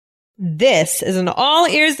This is an All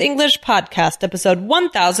Ears English podcast, episode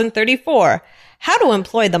 1034, How to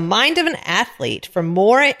Employ the Mind of an Athlete for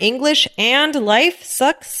More English and Life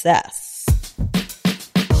Success.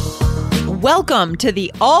 Welcome to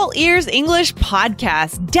the All Ears English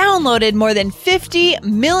podcast. Downloaded more than 50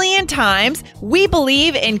 million times, we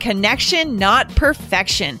believe in connection, not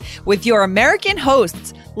perfection, with your American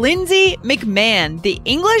hosts, Lindsay McMahon, the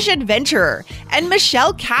English adventurer, and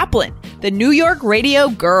Michelle Kaplan, the New York radio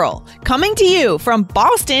girl, coming to you from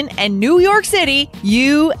Boston and New York City,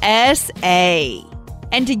 USA.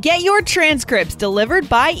 And to get your transcripts delivered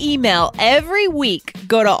by email every week,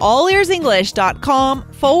 go to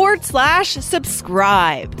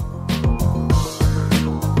allearsenglish.com/subscribe.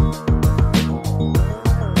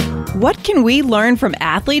 What can we learn from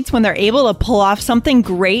athletes when they're able to pull off something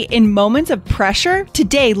great in moments of pressure?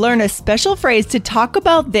 Today, learn a special phrase to talk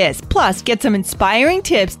about this, plus get some inspiring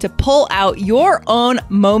tips to pull out your own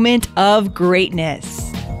moment of greatness.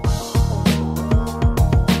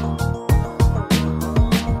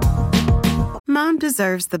 Mom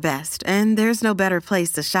deserves the best, and there's no better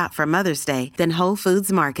place to shop for Mother's Day than Whole Foods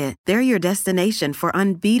Market. They're your destination for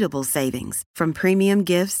unbeatable savings, from premium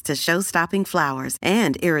gifts to show-stopping flowers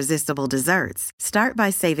and irresistible desserts. Start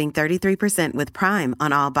by saving 33% with Prime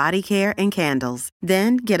on all body care and candles.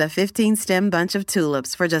 Then get a 15-stem bunch of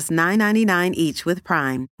tulips for just $9.99 each with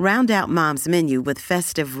Prime. Round out Mom's menu with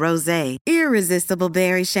festive rosé, irresistible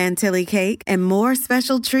berry chantilly cake, and more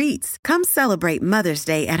special treats. Come celebrate Mother's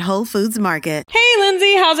Day at Whole Foods Market. Hey,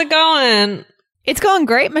 Lindsay, how's it going? It's going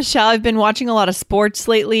great, Michelle. I've been watching a lot of sports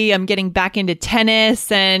lately. I'm getting back into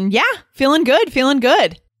tennis and feeling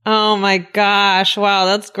good. Oh my gosh. Wow,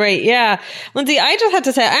 that's great. Yeah. Lindsay, I just have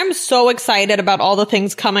to say, I'm so excited about all the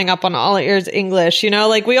things coming up on All Ears English. You know,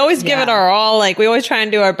 like we always give it our all, like we always try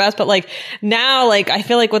and do our best, but like now, like I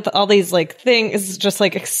feel like with all these like things, just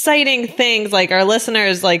like exciting things, like our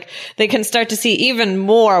listeners, like they can start to see even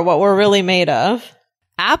more what we're really made of.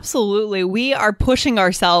 Absolutely. We are pushing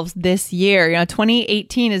ourselves this year.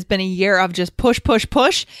 2018 has been a year of just push.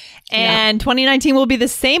 And 2019 will be the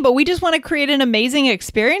same, but we just want to create an amazing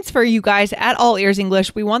experience for you guys at All Ears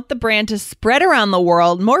English. We want the brand to spread around the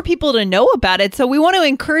world, more people to know about it. So we want to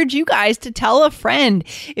encourage you guys to tell a friend.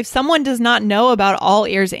 If someone does not know about All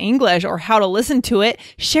Ears English or how to listen to it,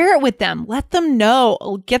 share it with them. Let them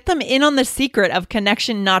know. Get them in on the secret of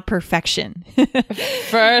connection, not perfection.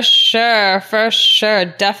 For sure.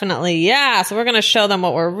 Definitely. Yeah. So we're going to show them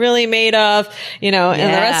what we're really made of, in the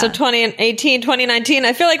rest of 2018, 2019.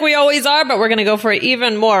 I feel like we always are, but we're going to go for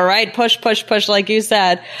even more, right? Push, like you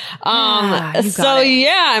said. I'm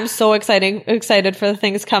so excited for the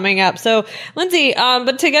things coming up. So Lindsay,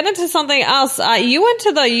 but to get into something else, you went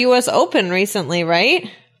to the US Open recently,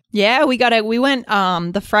 right? Yeah, we went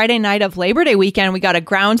the Friday night of Labor Day weekend. We got a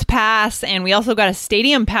grounds pass and we also got a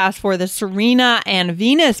stadium pass for the Serena and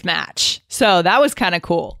Venus match. So that was kind of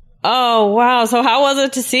cool. Oh, wow. So how was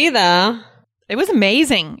it to see them? It was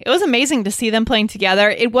amazing. It was amazing to see them playing together.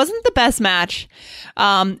 It wasn't the best match,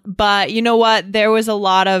 but you know what? There was a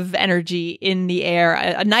lot of energy in the air.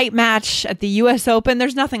 A night match at the US Open,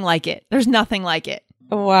 there's nothing like it.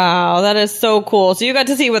 Wow, that is so cool. So you got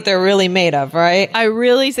to see what they're really made of, right?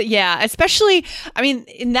 Especially,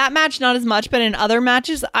 in that match, not as much, but in other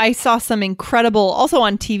matches, I saw some incredible, also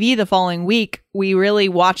on TV the following week, we really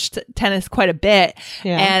watched tennis quite a bit.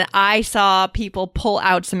 Yeah. And I saw people pull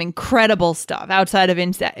out some incredible stuff outside of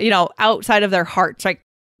their hearts, like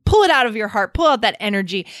pull it out of your heart, pull out that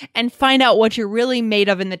energy and find out what you're really made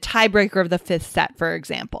of in the tiebreaker of the fifth set, for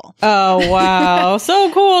example. Oh, wow.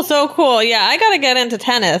 So cool. Yeah, I got to get into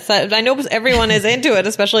tennis. I know everyone is into it,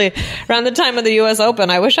 especially around the time of the US Open.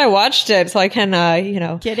 I wish I watched it so I can,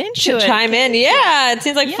 get into it. Chime in. Yeah, it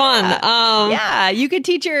seems like fun. You could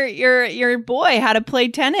teach your boy how to play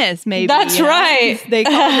tennis, maybe. That's right. They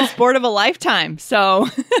call it the sport of a lifetime. So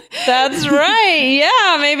that's right.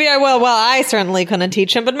 Yeah, maybe I will. Well, I certainly couldn't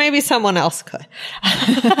teach him, but maybe someone else could.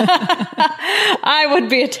 I would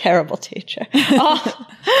be a terrible teacher.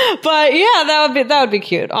 But yeah, that would be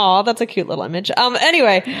cute. Oh, that's a cute little image.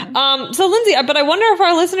 Anyway, so Lindsay, but I wonder if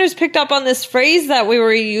our listeners picked up on this phrase that we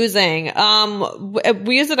were using.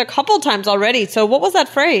 We used it a couple times already. So what was that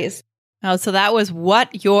phrase? Oh, so that was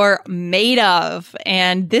what you're made of.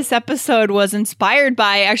 And this episode was inspired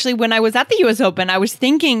by, actually, when I was at the US Open, I was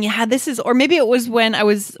thinking, or maybe it was when I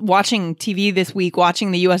was watching TV this week,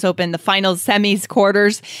 watching the US Open, the finals, semis,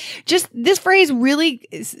 quarters. Just this phrase really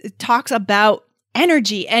talks about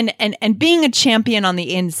energy and being a champion on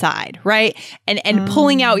the inside, right? And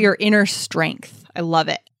pulling out your inner strength. I love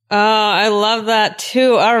it. Oh, I love that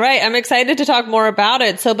too. All right. I'm excited to talk more about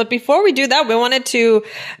it. But before we do that, we wanted to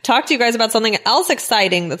talk to you guys about something else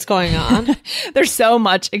exciting that's going on. There's so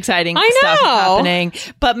much exciting stuff happening.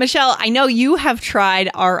 But Michelle, I know you have tried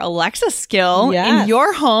our Alexa skill in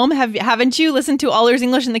your home. Haven't you listened to All Ears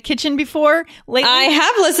English in the kitchen before lately? I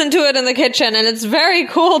have listened to it in the kitchen, and it's very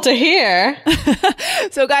cool to hear.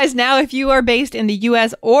 So guys, now if you are based in the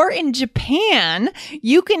US or in Japan,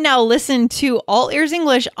 you can now listen to All Ears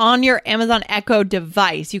English on your Amazon Echo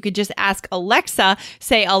device. You could just ask Alexa,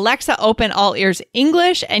 say, Alexa, open All Ears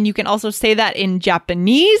English. And you can also say that in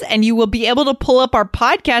Japanese, and you will be able to pull up our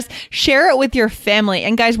podcast, share it with your family.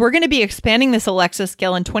 And guys, we're going to be expanding this Alexa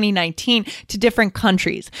skill in 2019 to different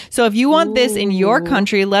countries. So if you want this in your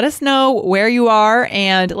country, let us know where you are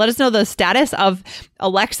and let us know the status of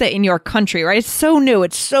Alexa in your country, right? It's so new.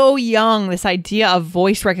 It's so young, this idea of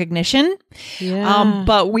voice recognition. Yeah.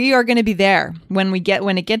 But we are going to be there when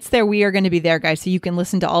it gets there. We are going to be there, guys. So you can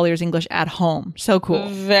listen to All Ears English at home. So cool.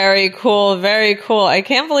 Very cool. Very cool. I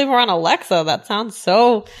can't believe we're on Alexa. That sounds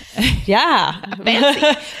so, fancy. Yeah,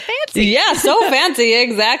 so fancy.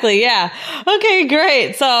 Exactly. Yeah. Okay,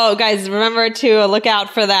 great. So guys, remember to look out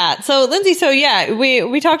for that. So Lindsay,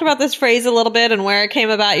 we talked about this phrase a little bit and where it came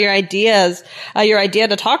about, your idea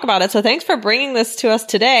to talk about it. So thanks for bringing this to us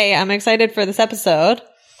today. I'm excited for this episode.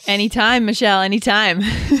 Anytime, Michelle, anytime.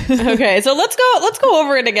 Okay, so let's go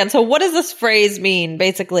over it again. So what does this phrase mean,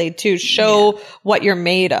 basically, to show what you're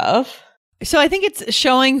made of? So I think it's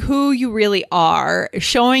showing who you really are,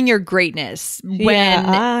 showing your greatness.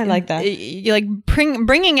 I like that. You like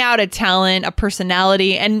bringing out a talent, a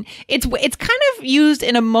personality, and it's kind of used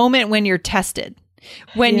in a moment when you're tested.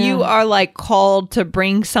 When you are like called to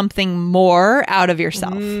bring something more out of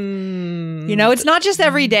yourself. You know, it's not just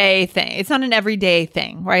everyday thing. It's not an everyday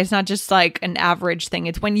thing, right? It's not just like an average thing.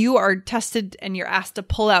 It's when you are tested and you're asked to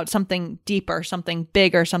pull out something deeper, something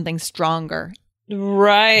bigger, something stronger.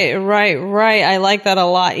 Right. I like that a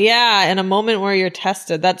lot. Yeah. In a moment where you're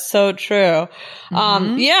tested. That's so true.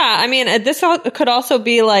 I mean, this could also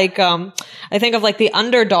be like, I think of like the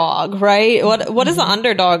underdog, right? What is the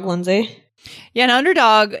underdog, Lindsay? Yeah, an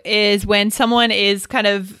underdog is when someone is kind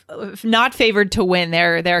of not favored to win.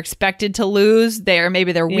 They're expected to lose.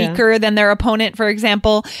 Maybe they're weaker than their opponent, for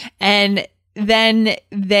example. And then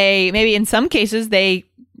maybe in some cases, they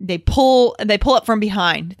pull up from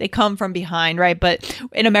behind. They come from behind, right? But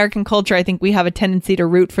in American culture, I think we have a tendency to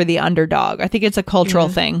root for the underdog. I think it's a cultural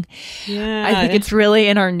thing. Yeah. I think it's really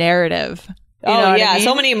in our narrative. You know what I mean?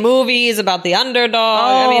 So many movies about the underdog.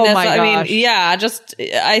 I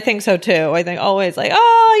think so too. I think always like,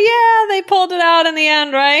 they pulled it out in the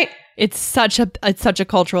end, right? It's such a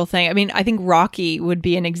cultural thing. I mean, I think Rocky would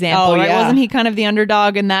be an example, right? Yeah. Wasn't he kind of the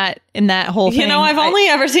underdog in that whole thing? You know, I've only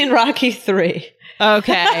ever seen Rocky 3.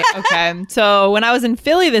 Okay. So when I was in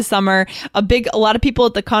Philly this summer, a lot of people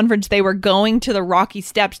at the conference, they were going to the Rocky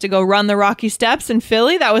Steps to go run the Rocky Steps in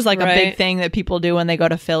Philly. That was like a big thing that people do when they go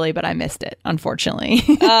to Philly, but I missed it, unfortunately.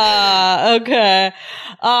 Okay.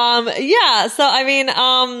 So I mean,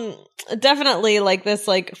 definitely like this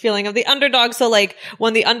like feeling of the underdog. So like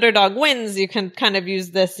when the underdog wins, you can kind of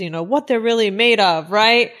use this, what they're really made of,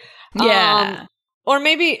 right? Yeah. Or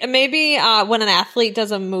maybe when an athlete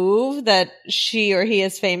does a move that she or he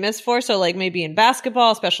is famous for. So like maybe in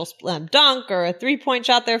basketball, a slam dunk or a 3-point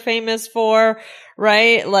shot they're famous for,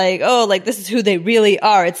 right? Like, this is who they really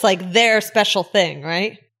are. It's like their special thing,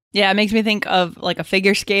 right? Yeah, it makes me think of like a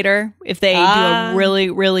figure skater. If they do a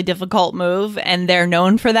really, really difficult move and they're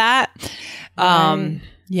known for that.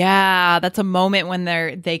 Yeah, that's a moment when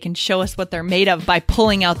they can show us what they're made of by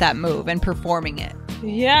pulling out that move and performing it.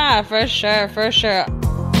 Yeah, for sure.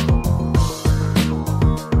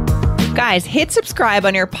 Guys, hit subscribe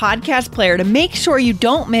on your podcast player to make sure you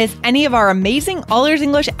don't miss any of our amazing All Ears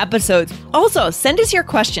English episodes. Also, send us your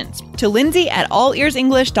questions to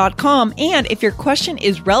lindsay@allearsenglish.com. And if your question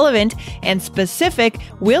is relevant and specific,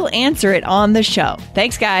 we'll answer it on the show.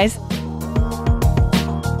 Thanks, guys.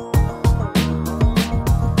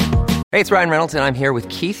 Hey, it's Ryan Reynolds, and I'm here with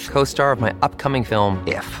Keith, co-star of my upcoming film,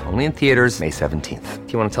 If, only in theaters May 17th.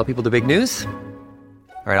 Do you want to tell people the big news?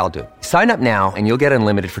 All right, I'll do it. Sign up now and you'll get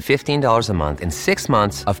unlimited for $15 a month and 6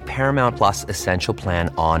 months of Paramount Plus Essential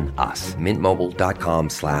Plan on us.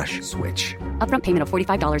 MintMobile.com/switch. Upfront payment of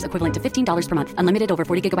 $45 equivalent to $15 per month. Unlimited over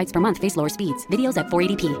 40 gigabytes per month. Face lower speeds. Videos at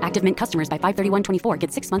 480p. Active Mint customers by 531.24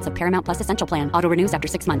 get 6 months of Paramount Plus Essential Plan. Auto renews after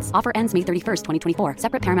 6 months. Offer ends May 31st, 2024.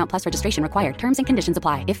 Separate Paramount Plus registration required. Terms and conditions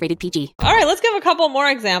apply if rated PG. All right, let's give a couple more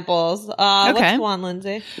examples. Okay. What's one,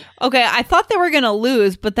 Lindsay? Okay, I thought they were going to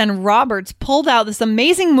lose, but then Roberts pulled out this amazing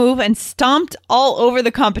amazing move and stomped all over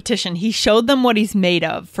the competition. He showed them what he's made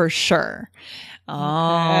of for sure. Oh,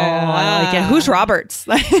 I like it. Who's Roberts?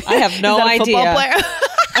 I have no idea. Football player?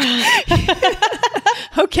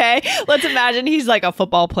 Okay, let's imagine he's like a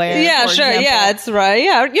football player. Yeah, sure. Example. Yeah, it's right.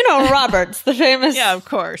 Yeah, you know Roberts, the famous. Yeah, of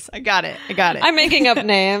course. I got it. I'm making up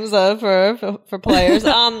names for players.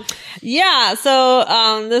 Yeah.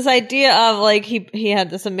 So this idea of like he had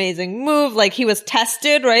this amazing move, like he was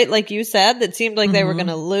tested, right? Like you said, that seemed like they were going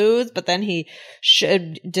to lose, but then he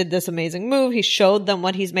did this amazing move. He showed them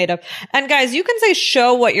what he's made of. And guys, you can say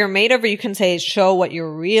show what you're made of, or you can say show what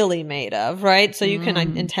you're really made of, right? So you can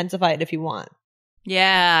intensify it if you want.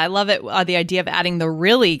 Yeah, I love it. The idea of adding the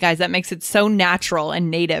really, guys, that makes it so natural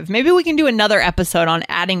and native. Maybe we can do another episode on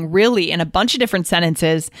adding really in a bunch of different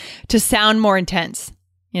sentences to sound more intense,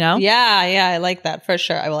 you know? Yeah, I like that for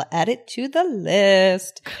sure. I will add it to the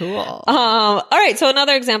list. Cool. All right. So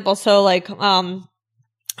another example. So like,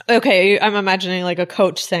 okay, I'm imagining like a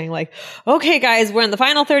coach saying like, okay, guys, we're in the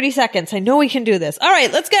final 30 seconds. I know we can do this. All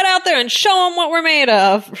right, let's get out there and show them what we're made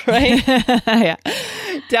of. Right. Yeah.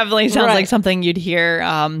 Definitely sounds like something you'd hear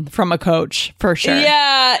from a coach for sure.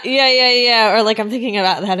 Yeah. Or like I'm thinking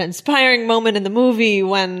about that inspiring moment in the movie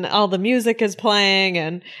when all the music is playing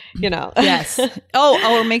and, you know. Yes.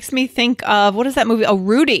 Oh, it makes me think of, what is that movie? Oh,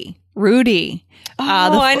 Rudy.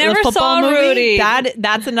 I never saw movie. Rudy.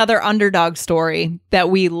 That's another underdog story that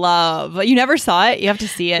we love. You never saw it? You have to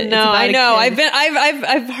see it. No, I know.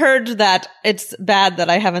 I've heard that it's bad that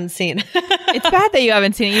I haven't seen. It's bad that you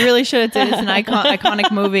haven't seen it. You really should. It's an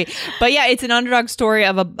iconic movie. But yeah, it's an underdog story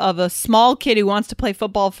of a small kid who wants to play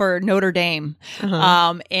football for Notre Dame,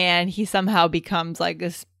 and he somehow becomes like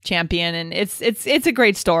this champion, and it's a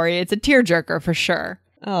great story. It's a tearjerker for sure.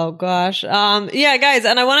 Oh gosh. Yeah, guys,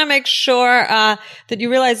 and I want to make sure that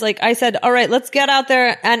you realize, like I said, all right, let's get out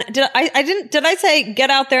there. And did I say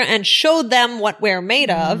get out there and show them what we're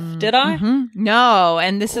made of? Did I? No.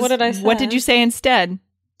 And this is what did I say? What did you say instead?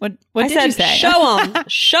 What did you say? Show them.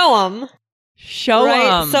 Show them. Show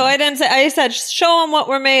them. So I said show them what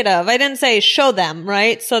we're made of. I didn't say show them,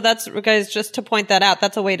 right? So that's, guys, just to point that out.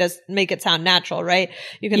 That's a way to make it sound natural, right?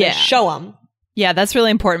 You can just show them. Yeah, that's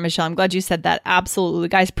really important, Michelle. I'm glad you said that. Absolutely.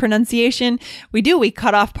 Guys, pronunciation, we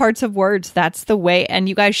cut off parts of words. That's the way. And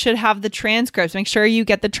you guys should have the transcripts. Make sure you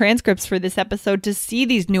get the transcripts for this episode to see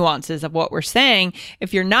these nuances of what we're saying.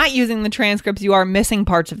 If you're not using the transcripts, you are missing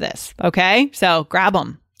parts of this. Okay? So grab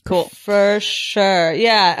them. Cool. For sure.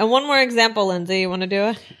 Yeah. And one more example, Lindsay. You want to do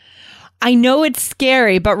it? I know it's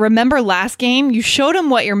scary, but remember last game? You showed them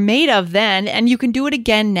what you're made of then, and you can do it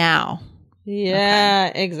again now. Yeah,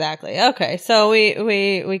 okay. Exactly. Okay. So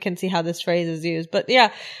we can see how this phrase is used. But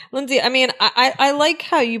yeah, Lindsay, I mean, I like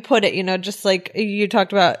how you put it, you know, just like you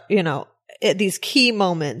talked about, you know, these key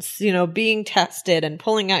moments, you know, being tested and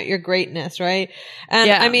pulling out your greatness, right? And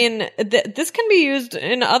I mean, this can be used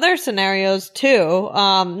in other scenarios too,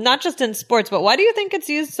 not just in sports, but why do you think it's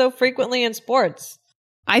used so frequently in sports?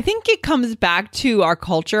 I think it comes back to our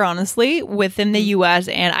culture, honestly, within the U.S.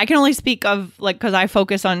 And I can only speak of, like, because I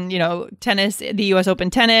focus on, you know, tennis, the U.S.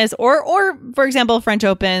 Open tennis, or for example, French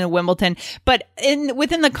Open, Wimbledon. But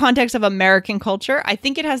within the context of American culture, I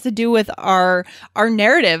think it has to do with our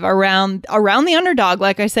narrative around the underdog.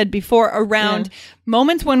 Like I said before, around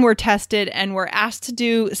moments when we're tested and we're asked to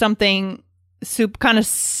do something kind of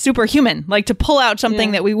superhuman, like to pull out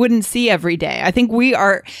something that we wouldn't see every day. I think we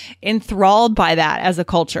are enthralled by that as a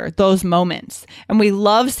culture, those moments. And we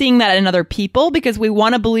love seeing that in other people because we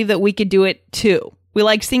want to believe that we could do it too. We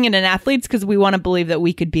like seeing it in athletes because we want to believe that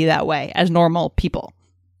we could be that way as normal people.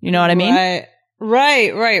 You know what I mean?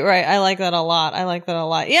 Right. I like that a lot.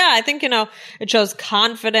 Yeah, I think, you know, it shows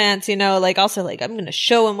confidence, you know, like also like, I'm going to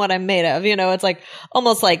show him what I'm made of. You know, it's like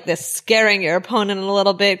almost like this scaring your opponent a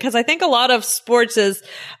little bit. Cause I think a lot of sports is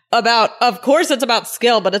of course it's about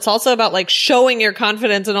skill, but it's also about like showing your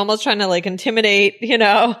confidence and almost trying to like intimidate, you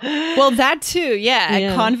know? Well, that too.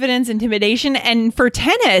 Yeah. Confidence, intimidation. And for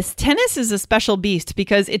tennis is a special beast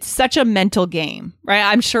because it's such a mental game, right?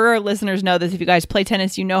 I'm sure our listeners know this. If you guys play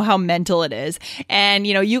tennis, you know how mental it is. And,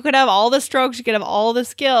 you know, you could have all the strokes, you could have all the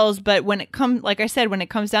skills, but when it comes, like I said, when it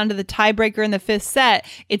comes down to the tiebreaker in the fifth set,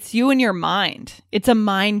 it's you and your mind. It's a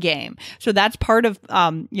mind game. So that's part of,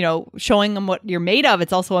 you know, showing them what you're made of.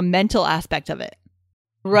 It's also a mental aspect of it.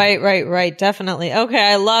 Right. Definitely. Okay.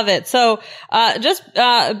 I love it. So, just,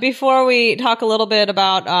 before we talk a little bit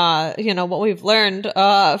about, what we've learned,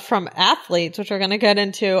 from athletes, which we're going to get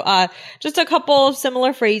into, just a couple of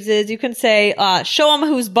similar phrases. You can say, show 'em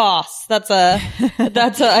who's boss.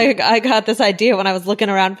 I got this idea when I was looking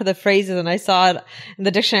around for the phrases and I saw it in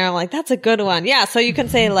the dictionary. I'm like, that's a good one. Yeah. So you can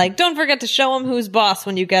say like, don't forget to show 'em who's boss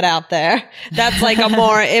when you get out there. That's like a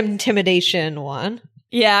more intimidation one.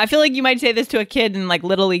 Yeah, I feel like you might say this to a kid in like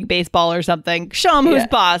Little League baseball or something. Show him who's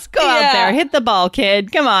boss. Go out there, hit the ball,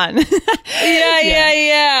 kid. Come on.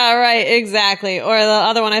 Yeah, right, exactly. Or the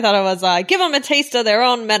other one I thought it was, give them a taste of their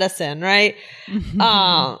own medicine, right?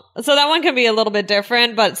 So that one can be a little bit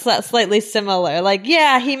different, but slightly similar. Like,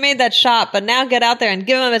 yeah, he made that shot, but now get out there and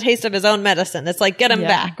give him a taste of his own medicine. It's like, get him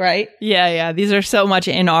back, right? Yeah. These are so much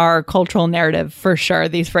in our cultural narrative, for sure,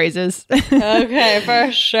 these phrases. Okay,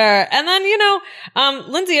 for sure. And then,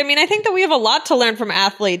 Lindsay, I mean, I think that we have a lot to learn from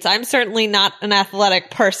athletes. I'm certainly not an athletic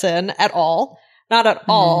person at all. Not at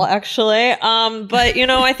all, actually. But,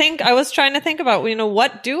 I think I was trying to think about,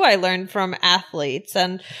 what do I learn from athletes?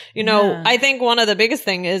 And, I think one of the biggest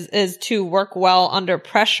thing is to work well under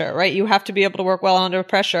pressure, right? You have to be able to work well under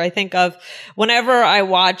pressure. I think of whenever I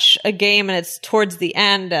watch a game and it's towards the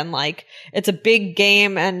end and like it's a big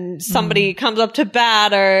game and somebody comes up to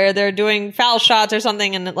bat or they're doing foul shots or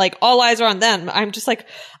something and like all eyes are on them. I'm just like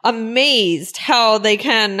amazed how they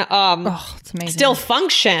can, still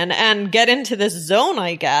function and get into this zone,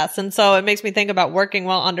 I guess. And so it makes me think about working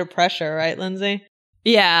well under pressure, right, Lindsay?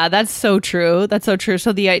 Yeah, that's so true.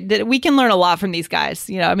 So we can learn a lot from these guys.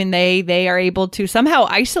 They are able to somehow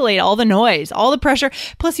isolate all the noise, all the pressure.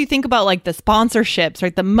 Plus you think about like the sponsorships,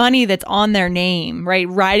 right? The money that's on their name, right?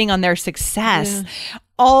 Riding on their success. Yeah.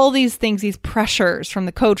 All these things, these pressures from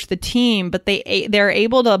the coach, the team, but they're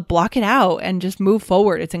able to block it out and just move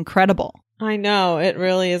forward. It's incredible. I know. It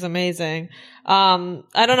really is amazing. I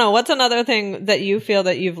don't know. What's another thing that you feel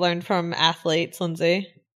that you've learned from athletes, Lindsay?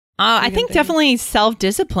 I think definitely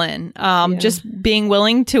self-discipline, just being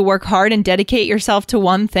willing to work hard and dedicate yourself to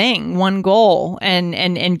one thing, one goal,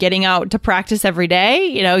 and getting out to practice every day.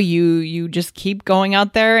 You just keep going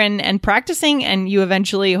out there and practicing, and you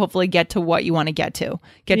eventually hopefully get to what you want to get to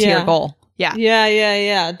your goal.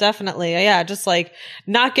 Yeah, definitely. Yeah, just like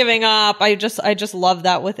not giving up. I just love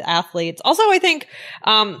that with athletes. Also, I think,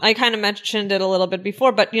 I kind of mentioned it a little bit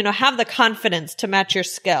before, but have the confidence to match your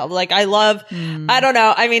skill. Like I love, I don't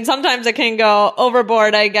know. I mean, sometimes it can go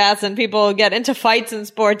overboard, I guess, and people get into fights in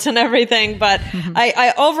sports and everything. But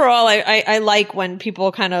I overall, I like when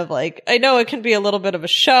people kind of like, I know it can be a little bit of a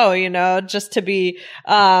show, just to be,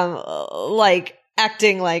 like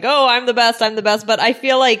acting like, oh, I'm the best. But I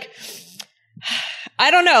feel like,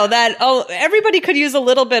 I don't know that, everybody could use a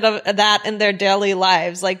little bit of that in their daily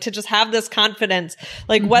lives, like to just have this confidence,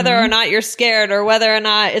 like whether or not you're scared or whether or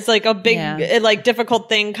not it's like a big, like difficult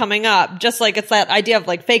thing coming up, just like it's that idea of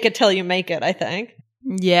like fake it till you make it, I think.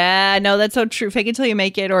 Yeah, no, that's so true. Fake it till you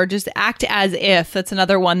make it, or just act as if. That's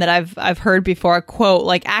another one that I've heard before. A quote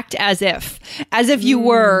like act as if you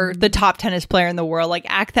were the top tennis player in the world. Like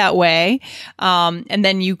act that way, and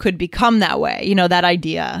then you could become that way. That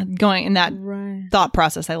idea going in that thought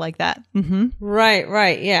process. I like that. Mm-hmm.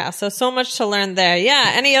 Right. Yeah. So much to learn there.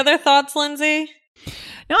 Yeah. Any other thoughts, Lindsay?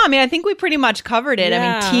 No, I mean, I think we pretty much covered it.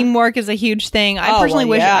 Yeah. I mean, teamwork is a huge thing. I personally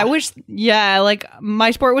wish, like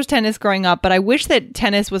my sport was tennis growing up, but I wish that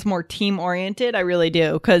tennis was more team oriented. I really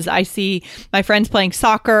do. Cause I see my friends playing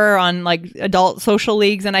soccer on like adult social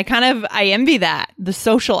leagues, and I envy that, the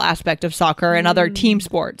social aspect of soccer and other team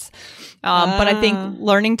sports. But I think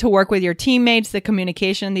learning to work with your teammates, the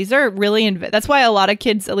communication, these are really, that's why a lot of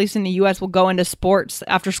kids, at least in the US, will go into sports,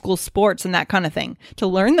 after school sports and that kind of thing to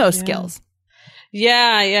learn those skills.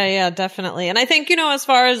 Yeah, definitely. And I think, as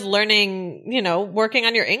far as learning, working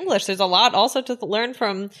on your English, there's a lot also to learn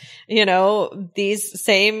from, these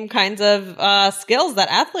same kinds of, skills that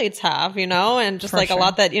athletes have, and just a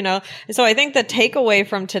lot that, so I think the takeaway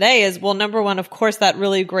from today is, well, number one, of course, that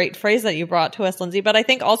really great phrase that you brought to us, Lindsay, but I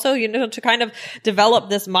think also, to kind of develop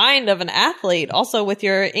this mind of an athlete also with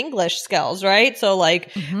your English skills, right? So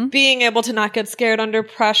like being able to not get scared under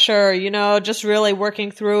pressure, just really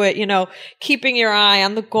working through it, keeping your eye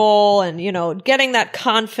on the goal and, getting that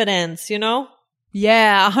confidence,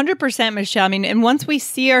 Yeah, 100%, Michelle. I mean, and once we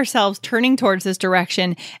see ourselves turning towards this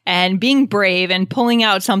direction and being brave and pulling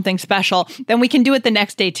out something special, then we can do it the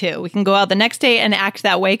next day too. We can go out the next day and act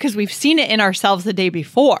that way because we've seen it in ourselves the day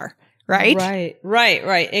before. Right?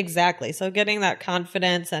 Right. Exactly. So getting that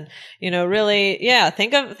confidence and, really,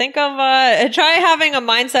 think of, try having a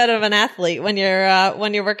mindset of an athlete when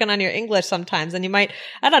you're working on your English sometimes, and you might,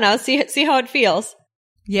 I don't know, see how it feels.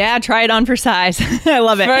 Yeah, try it on for size. I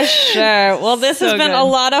love it. For sure. Well, this So has been good. a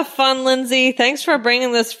lot of fun, Lindsay. Thanks for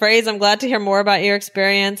bringing this phrase. I'm glad to hear more about your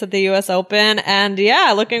experience at the U.S. Open. And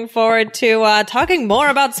yeah, looking forward to talking more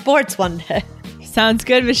about sports one day. Sounds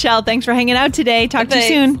good, Michelle. Thanks for hanging out today. Talk to you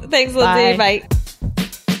soon. Thanks, Lindsay. Bye.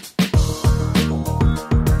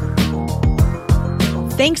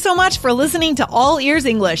 Thanks so much for listening to All Ears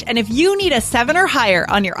English. And if you need a 7 or higher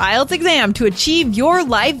on your IELTS exam to achieve your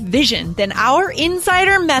life vision, then our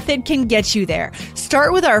Insider Method can get you there.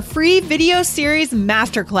 Start with our free video series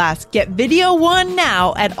masterclass. Get video 1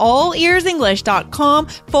 now at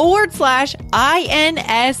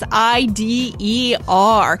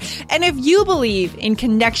allearsenglish.com/INSIDER. And if you believe in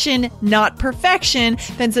connection, not perfection,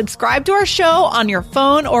 then subscribe to our show on your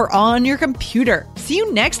phone or on your computer. See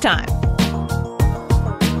you next time.